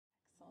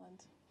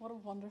Brilliant. What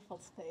a wonderful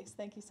space.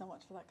 Thank you so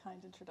much for that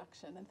kind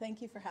introduction, and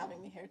thank you for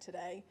having me here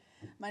today.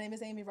 My name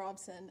is Aimee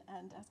Robson,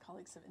 and as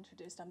colleagues have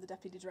introduced, I'm the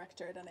Deputy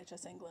Director at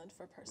NHS England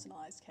for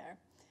Personalised Care.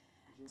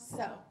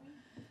 So,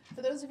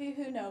 for those of you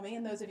who know me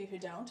and those of you who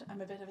don't,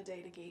 I'm a bit of a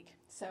data geek.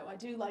 So I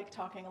do like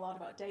talking a lot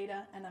about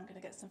data, and I'm going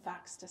to get some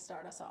facts to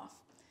start us off.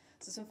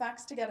 So some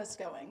facts to get us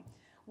going.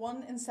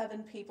 1 in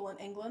 7 people in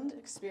England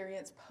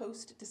experience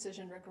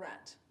post-decision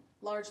regret,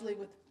 largely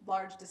with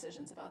large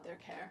decisions about their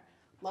care,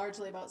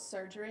 largely about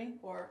surgery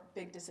or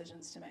big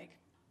decisions to make.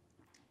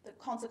 The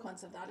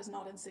consequence of that is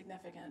not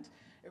insignificant.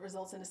 It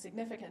results in a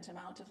significant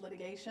amount of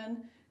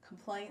litigation,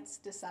 complaints,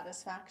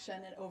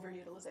 dissatisfaction, and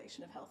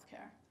overutilization of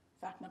healthcare.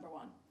 Fact number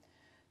 1.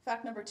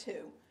 Fact number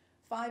 2,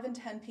 5 in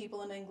 10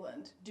 people in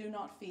England do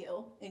not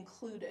feel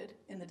included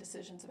in the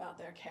decisions about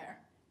their care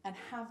and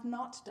have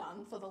not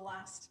done for the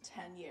last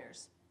 10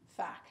 years.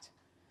 Fact.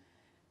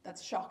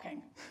 That's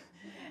shocking.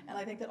 And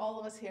I think that all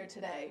of us here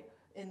today,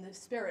 in the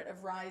spirit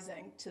of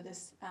rising to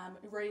this,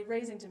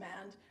 raising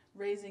demand,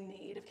 raising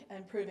need, of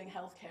improving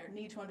healthcare,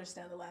 need to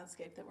understand the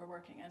landscape that we're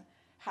working in.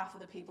 Half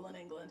of the people in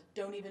England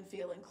don't even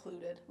feel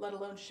included, let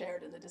alone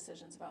shared in the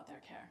decisions about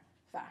their care.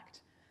 Fact.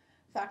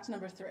 Fact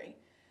number 3,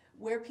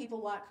 where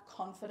people lack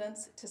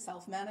confidence to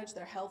self-manage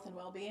their health and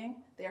well-being,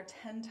 they are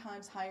 10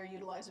 times higher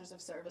utilizers of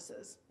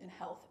services in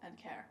health and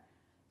care.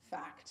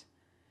 Fact.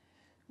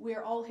 We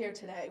are all here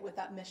today with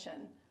that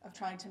mission of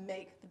trying to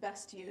make the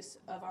best use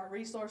of our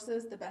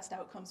resources, the best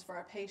outcomes for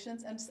our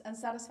patients, and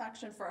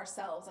satisfaction for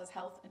ourselves as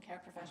health and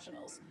care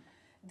professionals.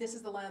 This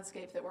is the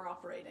landscape that we're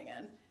operating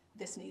in.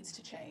 This needs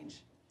to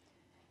change.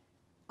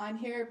 I'm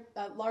here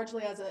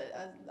largely as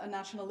a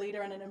national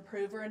leader and an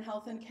improver in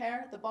health and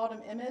care. The bottom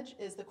image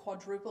is the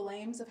quadruple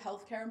aims of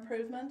healthcare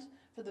improvement.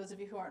 For those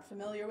of you who aren't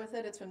familiar with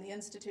it, it's from the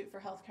Institute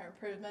for Healthcare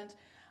Improvement.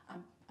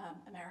 I'm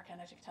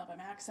American, as you can tell by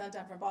my accent.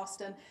 I'm from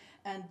Boston,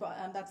 and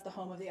that's the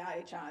home of the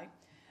IHI.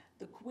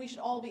 We should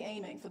all be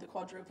aiming for the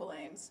quadruple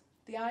aims.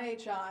 The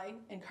IHI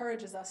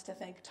encourages us to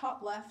think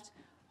top left,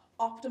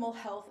 optimal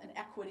health and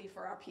equity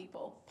for our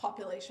people,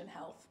 population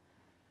health.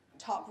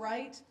 Top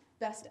right,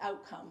 best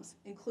outcomes,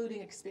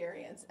 including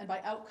experience. And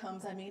by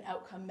outcomes, I mean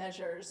outcome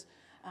measures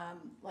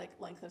like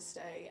length of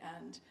stay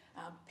and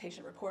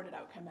patient-reported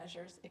outcome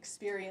measures,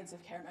 experience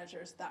of care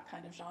measures, that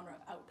kind of genre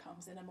of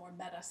outcomes in a more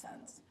meta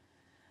sense.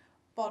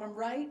 Bottom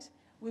right,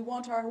 we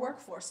want our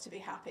workforce to be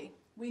happy.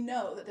 We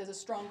know that there's a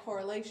strong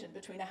correlation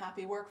between a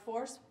happy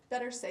workforce,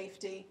 better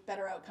safety,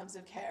 better outcomes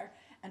of care,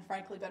 and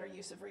frankly, better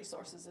use of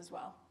resources as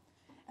well.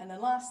 And then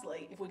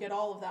lastly, if we get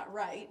all of that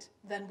right,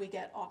 then we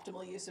get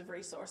optimal use of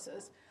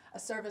resources, a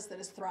service that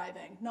is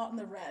thriving, not in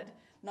the red,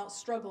 not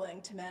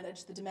struggling to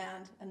manage the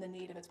demand and the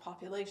need of its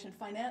population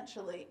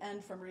financially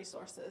and from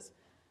resources.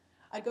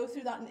 I go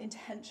through that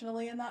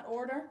intentionally in that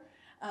order.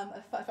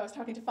 If I was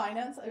talking to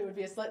finance, it would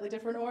be a slightly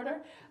different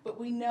order. But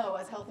we know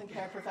as health and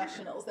care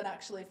professionals that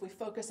actually if we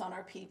focus on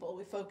our people,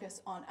 we focus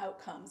on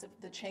outcomes of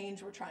the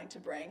change we're trying to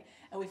bring,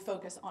 and we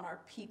focus on our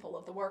people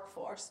of the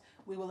workforce,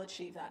 we will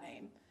achieve that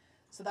aim.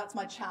 So that's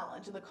my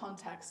challenge in the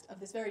context of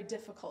this very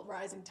difficult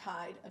rising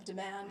tide of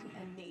demand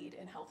and need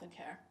in health and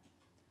care.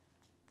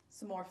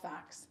 Some more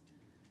facts.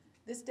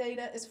 This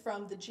data is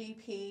from the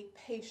GP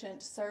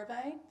patient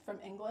survey from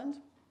England.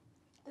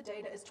 The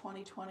data is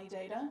 2020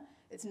 data.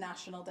 It's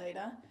national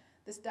data.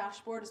 This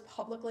dashboard is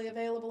publicly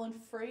available and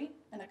free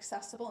and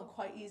accessible and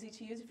quite easy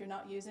to use. If you're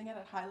not using it,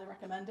 I'd highly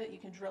recommend it. You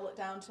can drill it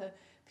down to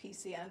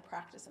PCN,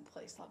 practice and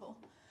place level.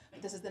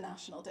 But this is the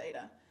national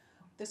data.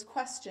 This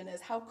question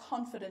is, how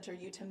confident are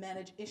you to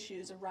manage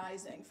issues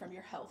arising from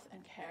your health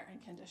and care and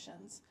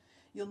conditions?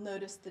 You'll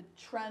notice the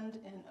trend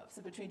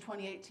so between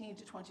 2018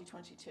 to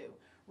 2022,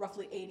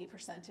 roughly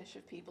 80%-ish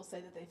of people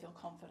say that they feel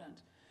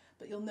confident.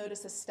 But you'll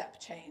notice a step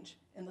change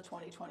in the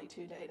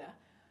 2022 data.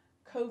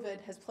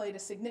 COVID has played a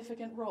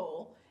significant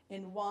role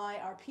in why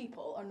our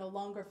people are no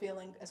longer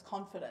feeling as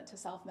confident to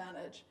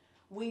self-manage.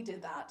 We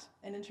did that.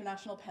 An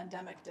international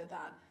pandemic did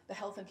that. The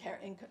health and care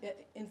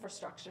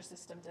infrastructure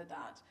system did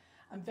that.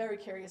 I'm very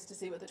curious to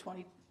see what the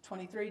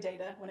 2023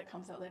 data, when it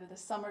comes out later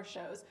this summer,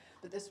 shows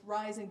that this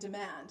rising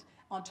demand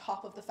on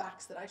top of the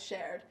facts that I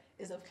shared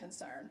is of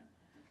concern.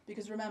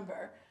 Because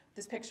remember,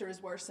 this picture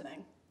is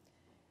worsening.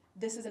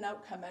 This is an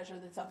outcome measure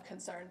that's of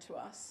concern to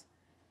us.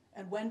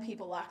 And when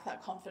people lack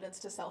that confidence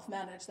to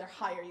self-manage, they're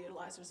higher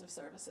utilizers of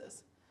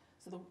services.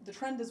 So the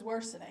trend is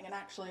worsening, and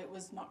actually it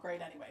was not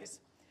great anyways.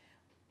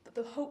 But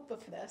the hope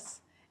of this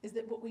is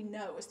that what we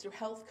know is through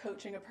health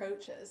coaching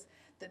approaches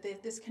that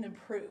this can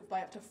improve by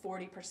up to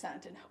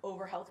 40% in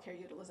over healthcare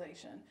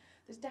utilization.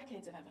 There's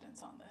decades of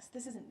evidence on this.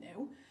 This isn't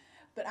new.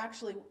 But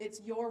actually,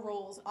 it's your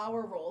roles,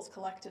 our roles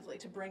collectively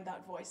to bring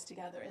that voice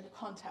together in the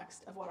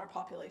context of what our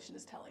population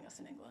is telling us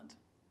in England.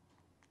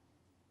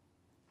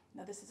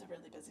 Now, this is a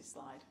really busy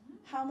slide.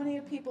 How many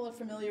people are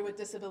familiar with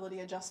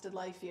disability-adjusted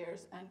life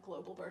years and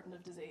global burden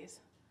of disease?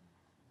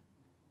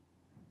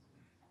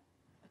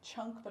 A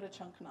chunk, but a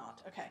chunk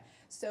not. Okay,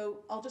 so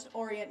I'll just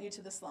orient you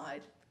to the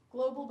slide.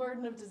 Global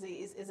burden of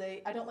disease is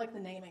I don't like the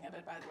naming of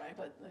it, by the way,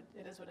 but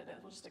it is what it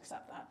is. We'll just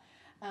accept that.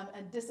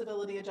 And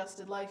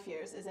disability-adjusted life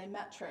years is a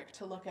metric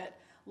to look at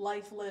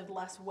life lived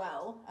less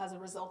well as a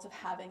result of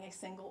having a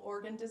single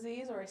organ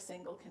disease or a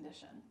single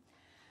condition.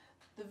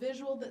 The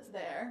visual that's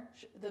there,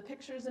 the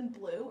pictures in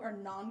blue are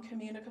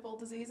non-communicable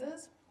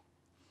diseases.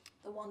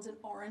 The ones in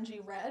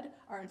orangey red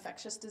are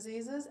infectious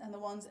diseases, and the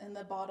ones in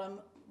the bottom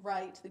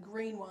right, the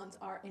green ones,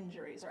 are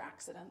injuries or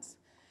accidents.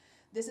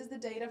 This is the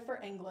data for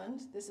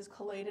England. This is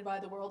collated by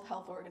the World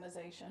Health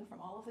Organization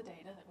from all of the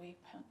data that we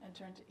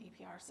enter into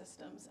EPR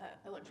systems,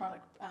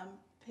 electronic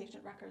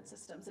patient record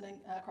systems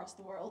across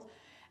the world,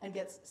 and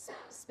gets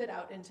spit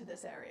out into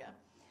this area.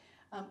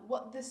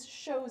 What this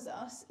shows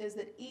us is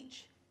that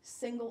each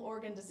single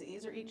organ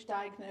disease or each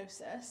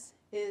diagnosis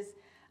is,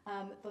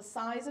 the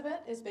size of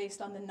it is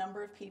based on the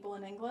number of people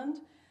in England.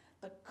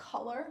 The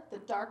color, the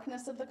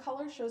darkness of the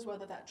color shows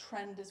whether that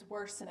trend is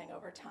worsening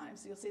over time.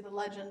 So you'll see the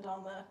legend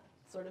on the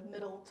sort of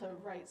middle to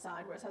right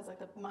side where it has like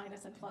the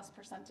minus and plus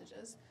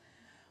percentages.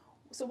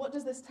 So what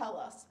does this tell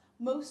us?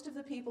 Most of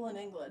the people in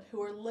England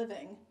who are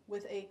living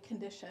with a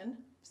condition,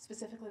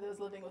 specifically those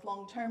living with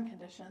long-term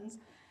conditions,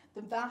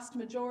 the vast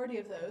majority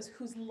of those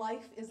whose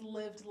life is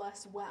lived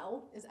less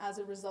well is as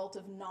a result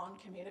of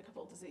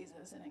non-communicable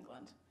diseases in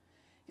England.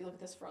 If you look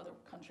at this for other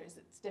countries,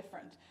 it's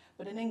different.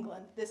 But in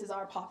England, this is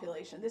our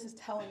population. This is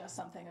telling us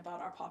something about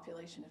our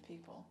population of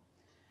people.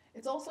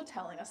 It's also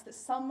telling us that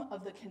some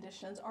of the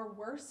conditions are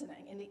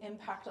worsening in the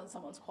impact on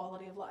someone's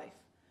quality of life.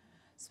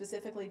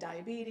 Specifically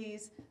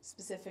diabetes,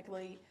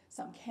 specifically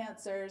some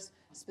cancers,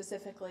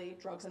 specifically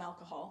drugs and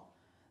alcohol.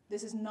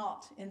 This is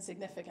not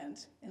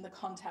insignificant in the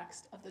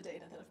context of the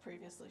data that I've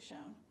previously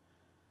shown.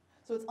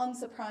 So it's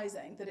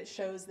unsurprising that it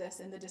shows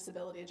this in the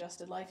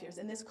disability-adjusted life years,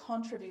 and this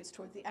contributes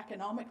towards the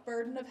economic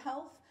burden of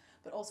health,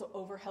 but also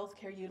over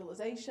healthcare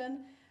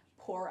utilization,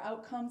 poor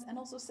outcomes, and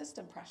also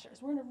system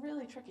pressures. We're in a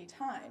really tricky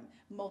time,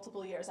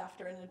 multiple years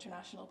after an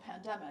international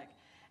pandemic,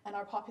 and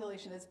our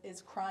population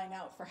is crying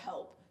out for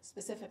help,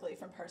 specifically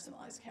from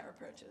personalized care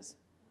approaches.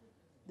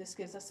 This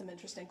gives us some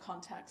interesting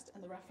context,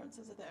 and the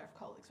references are there if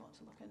colleagues want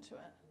to look into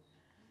it.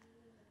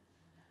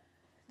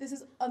 This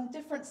is a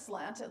different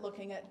slant at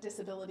looking at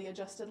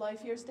disability-adjusted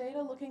life years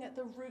data, looking at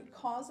the root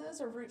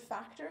causes or root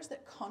factors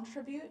that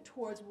contribute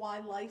towards why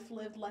life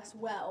lived less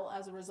well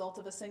as a result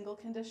of a single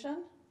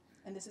condition.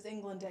 And this is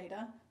England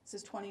data. This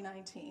is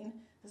 2019.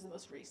 This is the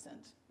most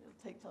recent. It'll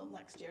take till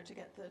next year to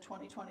get the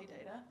 2020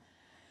 data.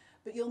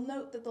 But you'll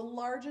note that the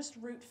largest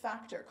root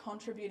factor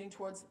contributing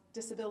towards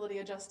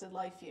disability-adjusted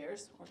life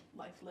years, or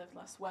life lived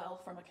less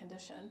well from a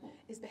condition,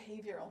 is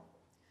behavioral.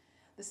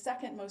 The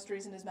second most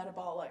reason is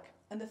metabolic,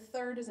 and the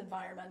third is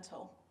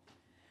environmental.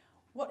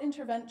 What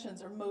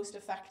interventions are most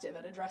effective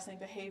at addressing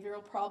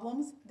behavioral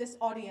problems? This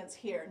audience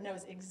here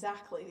knows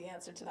exactly the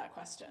answer to that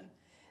question.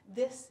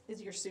 This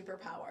is your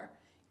superpower.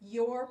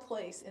 Your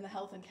place in the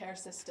health and care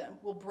system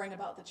will bring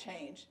about the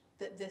change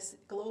that this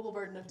global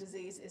burden of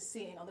disease is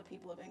seeing on the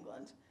people of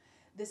England.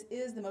 This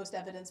is the most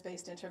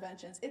evidence-based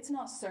interventions. It's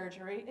not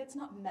surgery, it's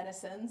not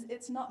medicines,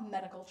 it's not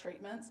medical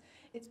treatments,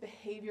 it's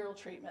behavioral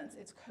treatments,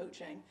 it's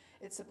coaching,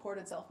 it's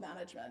supported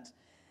self-management.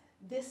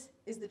 This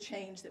is the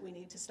change that we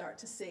need to start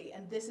to see,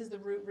 and this is the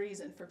root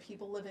reason for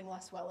people living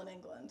less well in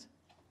England.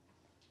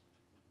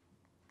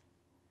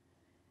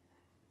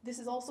 This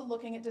is also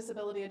looking at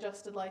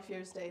disability-adjusted life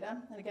years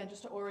data. And again,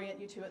 just to orient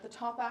you to it, the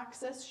top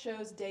axis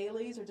shows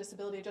dailies or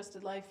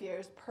disability-adjusted life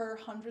years per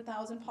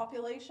 100,000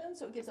 population.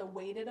 So it gives a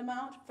weighted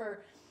amount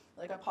for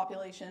like a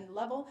population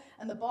level.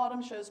 And the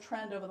bottom shows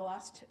trend over the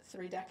last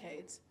 3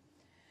 decades.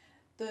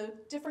 The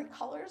different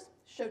colors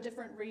show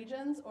different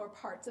regions or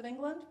parts of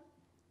England.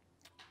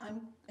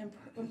 I'm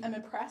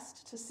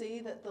impressed to see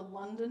that the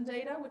London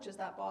data, which is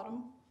that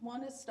bottom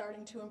one, is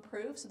starting to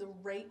improve. So the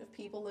rate of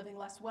people living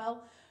less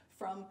well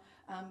from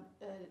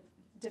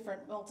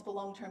different multiple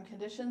long-term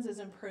conditions is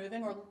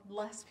improving, or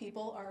less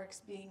people are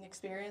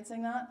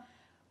experiencing that.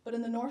 But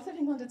in the north of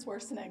England, it's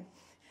worsening.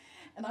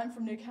 And I'm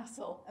from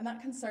Newcastle, and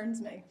that concerns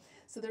me.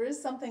 So there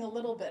is something a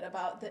little bit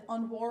about the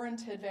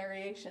unwarranted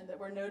variation that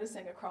we're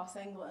noticing across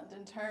England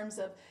in terms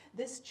of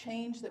this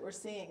change that we're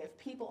seeing. If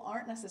people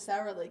aren't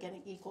necessarily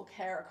getting equal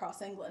care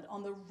across England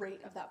on the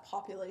rate of that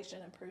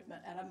population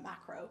improvement at a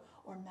macro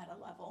or meta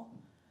level.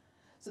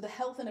 So the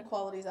health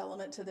inequalities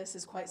element to this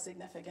is quite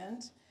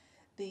significant.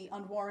 The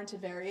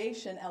unwarranted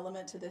variation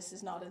element to this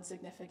is not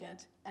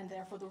insignificant, and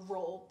therefore the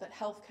role that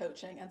health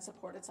coaching and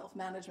supported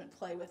self-management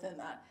play within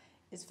that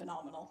is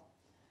phenomenal.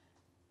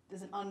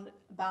 There's an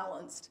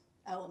unbalanced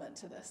element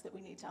to this that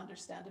we need to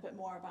understand a bit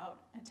more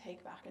about and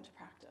take back into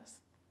practice.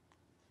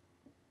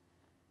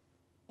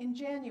 In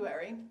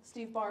January,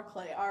 Steve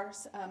Barclay, our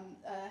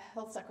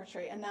health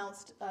secretary,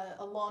 announced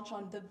a launch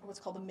on what's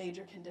called the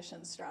Major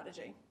Conditions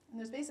Strategy. And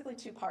there's basically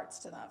 2 parts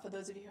to that. For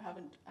those of you who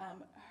haven't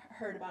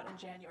heard about in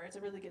January, it's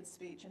a really good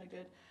speech and a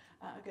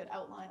good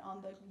outline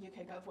on the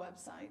UK Gov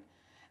website.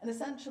 And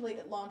essentially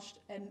it launched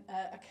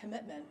a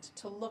commitment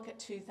to look at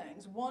 2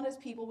 things. One is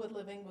people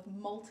living with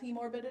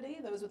multi-morbidity,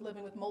 those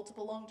living with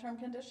multiple long-term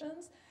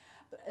conditions,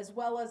 as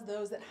well as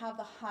those that have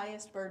the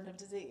highest burden of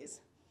disease.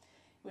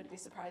 You wouldn't be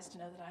surprised to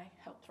know that I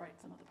helped write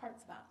some of the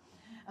parts of that.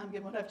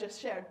 given what I've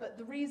just shared. But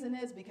the reason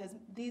is because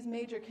these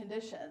major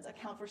conditions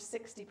account for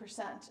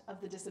 60%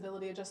 of the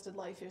disability-adjusted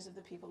life years of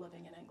the people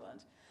living in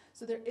England.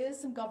 So there is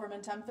some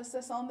government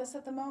emphasis on this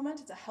at the moment.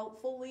 It's a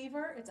helpful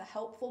lever. It's a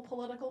helpful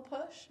political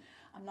push.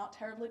 I'm not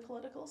terribly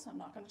political, so I'm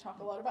not going to talk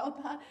a lot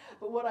about that.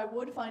 But what I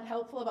would find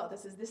helpful about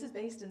this is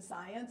based in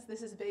science.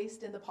 This is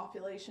based in the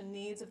population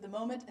needs of the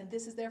moment, and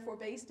this is therefore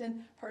based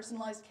in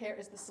personalised care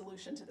is the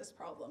solution to this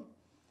problem.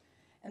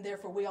 And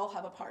therefore, we all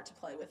have a part to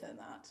play within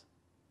that.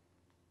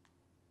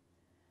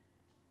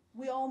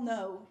 We all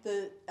know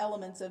the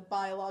elements of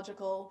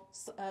biological,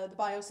 the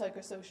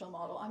biopsychosocial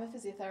model. I'm a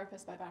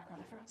physiotherapist by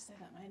background. I forgot to say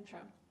that in my intro.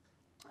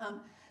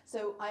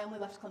 So I only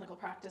left clinical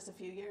practice a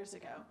few years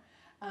ago.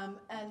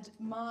 And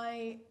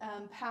my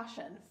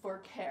passion for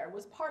care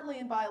was partly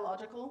in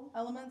biological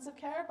elements of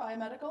care,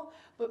 biomedical,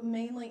 but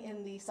mainly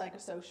in the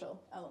psychosocial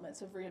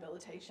elements of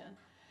rehabilitation.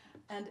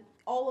 And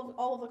all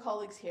of the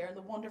colleagues here and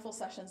the wonderful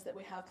sessions that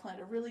we have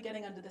planned are really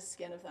getting under the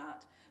skin of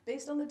that.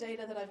 Based on the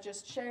data that I've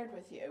just shared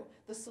with you,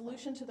 the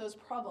solution to those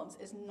problems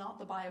is not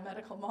the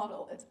biomedical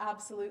model. It's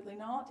absolutely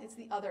not. It's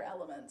the other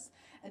elements.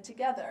 And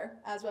together,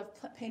 as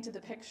we've painted the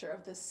picture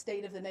of the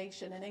state of the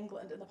nation in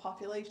England and the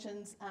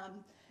population's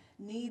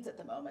needs at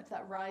the moment,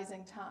 that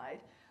rising tide,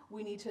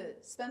 we need to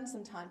spend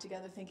some time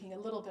together thinking a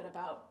little bit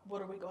about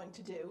what are we going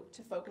to do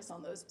to focus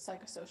on those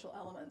psychosocial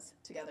elements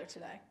together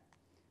today.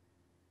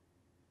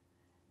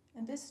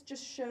 And this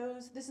just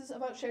shows, this is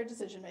about shared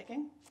decision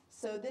making.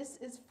 So this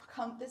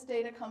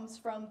data comes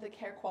from the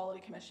Care Quality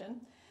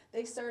Commission.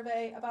 They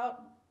survey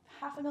about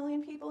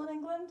 500,000 people in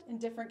England in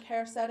different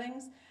care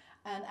settings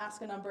and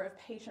ask a number of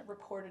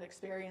patient-reported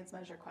experience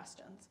measure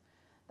questions.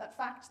 That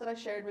fact that I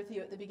shared with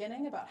you at the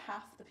beginning, about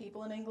half the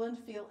people in England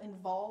feel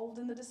involved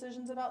in the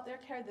decisions about their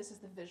care, this is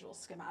the visual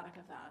schematic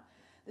of that.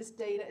 This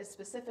data is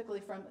specifically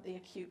from the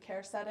acute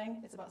care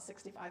setting. It's about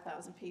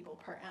 65,000 people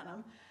per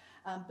annum.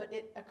 But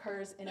it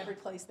occurs in every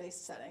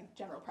place-based setting,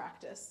 general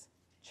practice,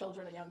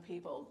 children and young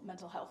people,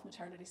 mental health,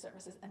 maternity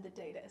services, and the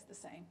data is the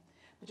same.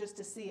 But just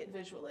to see it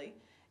visually,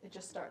 it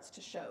just starts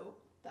to show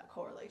that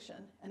correlation.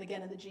 And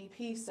again, in the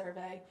GP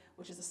survey,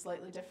 which is a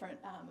slightly different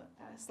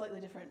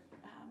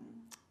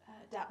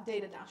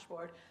data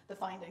dashboard, the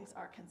findings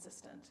are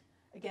consistent.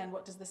 Again,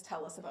 what does this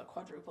tell us about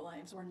quadruple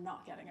aims? We're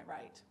not getting it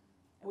right.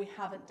 And we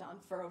haven't done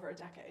for over a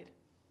decade.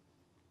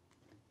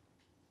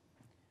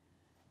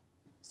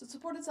 So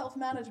supported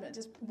self-management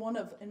is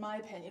in my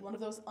opinion, one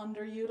of those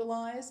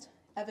underutilized,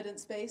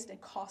 evidence-based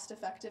and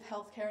cost-effective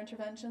healthcare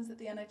interventions that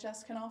the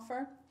NHS can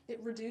offer.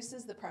 It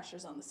reduces the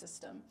pressures on the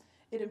system.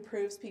 It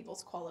improves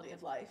people's quality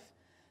of life.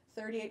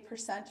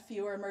 38%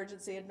 fewer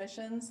emergency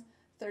admissions,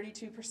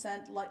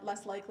 32%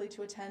 less likely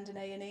to attend an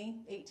A&E,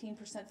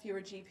 18% fewer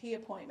GP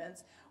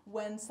appointments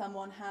when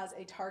someone has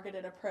a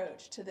targeted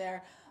approach to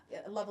their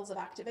levels of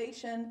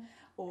activation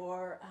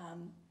or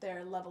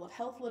their level of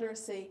health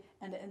literacy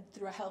and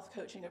through a health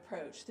coaching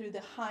approach, through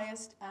the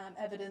highest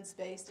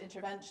evidence-based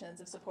interventions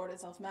of supported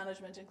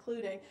self-management,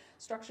 including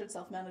structured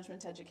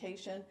self-management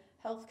education,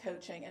 health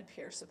coaching, and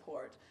peer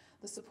support.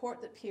 The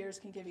support that peers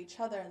can give each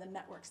other and the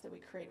networks that we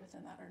create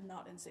within that are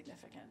not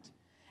insignificant.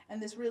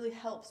 And this really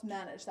helps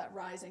manage that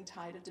rising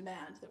tide of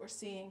demand that we're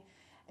seeing,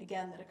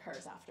 again, that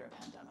occurs after a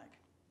pandemic.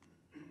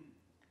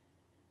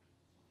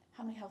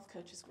 How many health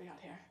coaches we got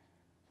here?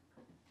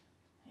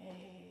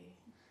 Hey,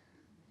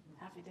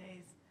 happy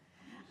days.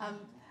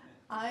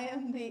 I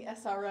am the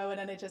SRO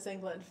at NHS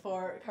England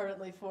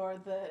currently for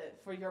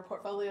your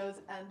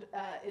portfolios and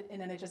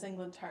in NHS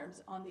England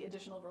terms on the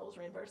additional roles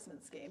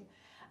reimbursement scheme.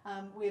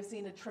 We have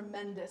seen a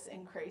tremendous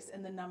increase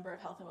in the number of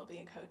health and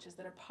wellbeing coaches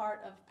that are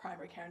part of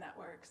primary care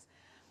networks.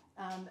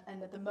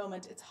 And at the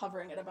moment, it's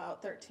hovering at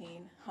about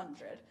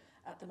 1,300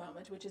 at the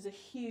moment, which is a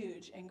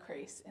huge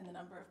increase in the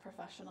number of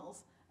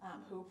professionals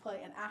who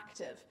play an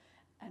active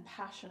and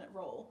passionate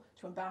role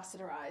to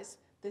ambassadorize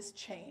this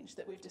change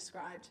that we've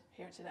described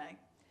here today.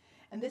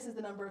 And this is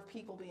the number of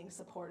people being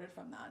supported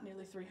from that.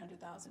 Nearly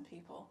 300,000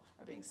 people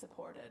are being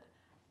supported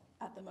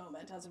at the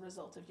moment as a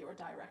result of your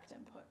direct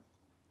input.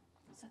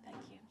 So thank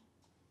you.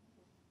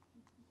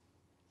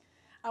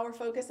 Our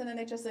focus in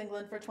NHS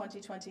England for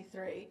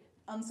 2023,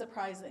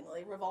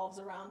 unsurprisingly, revolves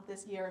around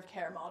this year of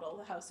care model,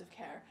 the House of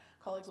Care.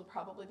 Colleagues will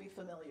probably be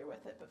familiar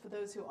with it, but for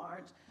those who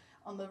aren't,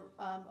 on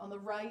the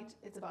right,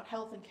 it's about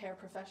health and care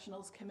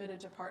professionals committed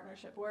to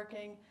partnership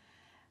working.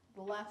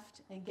 The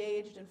left,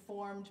 engaged,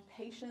 informed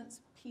patients,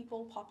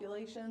 people,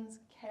 populations,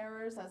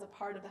 carers as a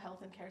part of the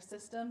health and care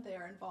system. They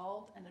are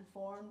involved and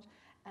informed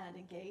and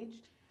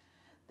engaged.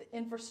 The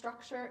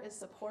infrastructure is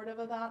supportive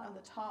of that on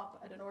the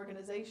top at an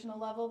organizational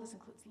level. This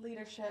includes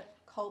leadership,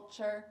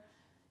 culture,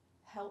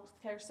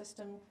 healthcare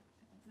system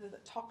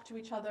that talk to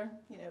each other,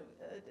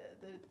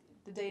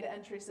 the data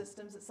entry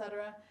systems,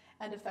 etc.,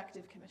 and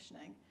effective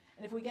commissioning.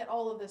 And if we get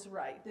all of this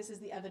right, this is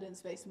the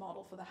evidence-based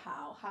model for the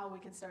how we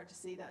can start to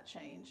see that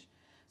change.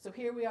 So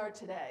here we are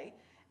today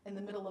in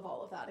the middle of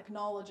all of that,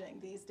 acknowledging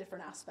these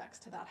different aspects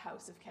to that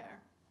house of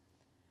care.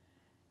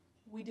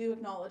 We do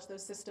acknowledge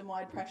those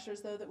system-wide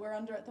pressures, though, that we're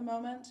under at the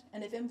moment,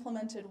 and if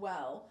implemented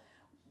well,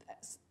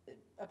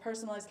 a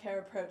personalised care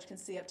approach can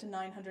see up to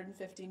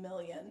 950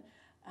 million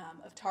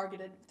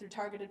through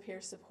targeted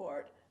peer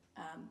support,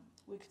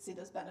 we could see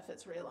those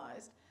benefits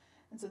realised.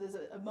 And so there's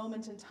a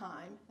moment in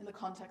time in the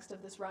context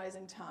of this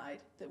rising tide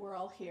that we're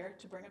all here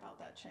to bring about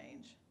that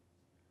change.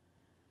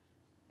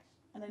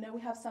 And I know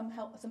we have some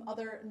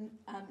other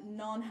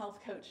non-health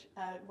coach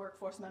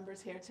workforce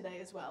members here today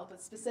as well,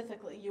 but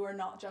specifically, you are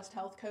not just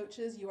health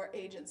coaches, you are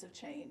agents of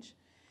change.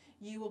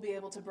 You will be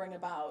able to bring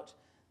about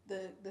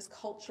this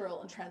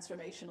cultural and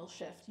transformational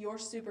shift. Your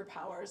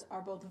superpowers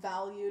are both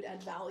valued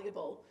and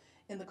valuable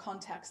in the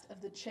context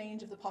of the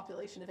change of the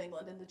population of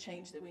England and the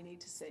change that we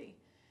need to see.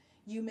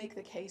 You make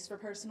the case for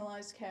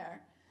personalised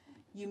care.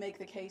 You make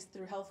the case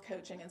through health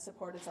coaching and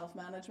supported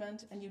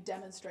self-management, and you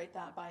demonstrate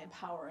that by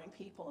empowering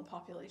people and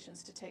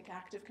populations to take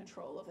active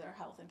control of their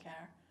health and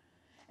care.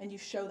 And you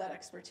show that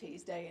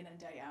expertise day in and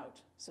day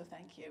out, so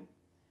thank you.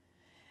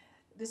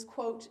 This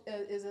quote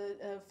is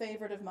a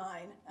favorite of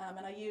mine,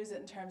 and I use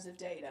it in terms of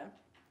data.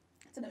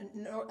 It's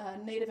a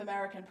Native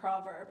American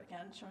proverb,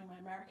 again, showing my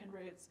American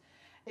roots.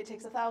 It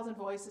takes 1,000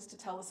 voices to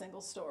tell a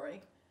single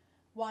story.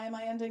 Why am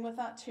I ending with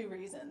that? 2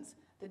 reasons.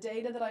 The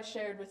data that I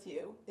shared with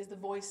you is the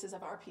voices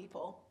of our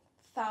people.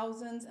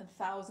 Thousands and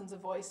thousands of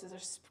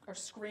voices are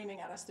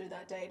screaming at us through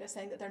that data,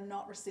 saying that they're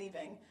not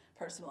receiving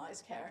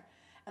personalised care,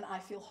 and I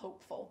feel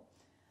hopeful.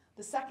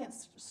 The second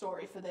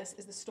story for this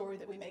is the story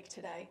that we make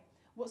today.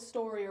 What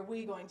story are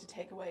we going to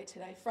take away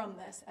today from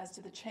this as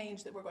to the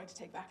change that we're going to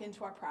take back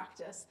into our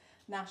practice,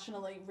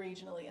 nationally,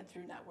 regionally, and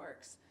through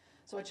networks?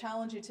 So I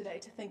challenge you today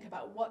to think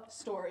about what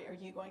story are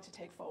you going to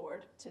take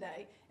forward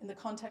today in the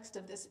context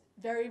of this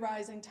very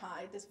rising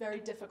tide, this very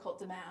difficult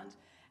demand,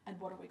 and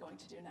what are we going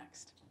to do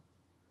next?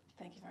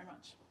 Thank you very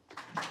much.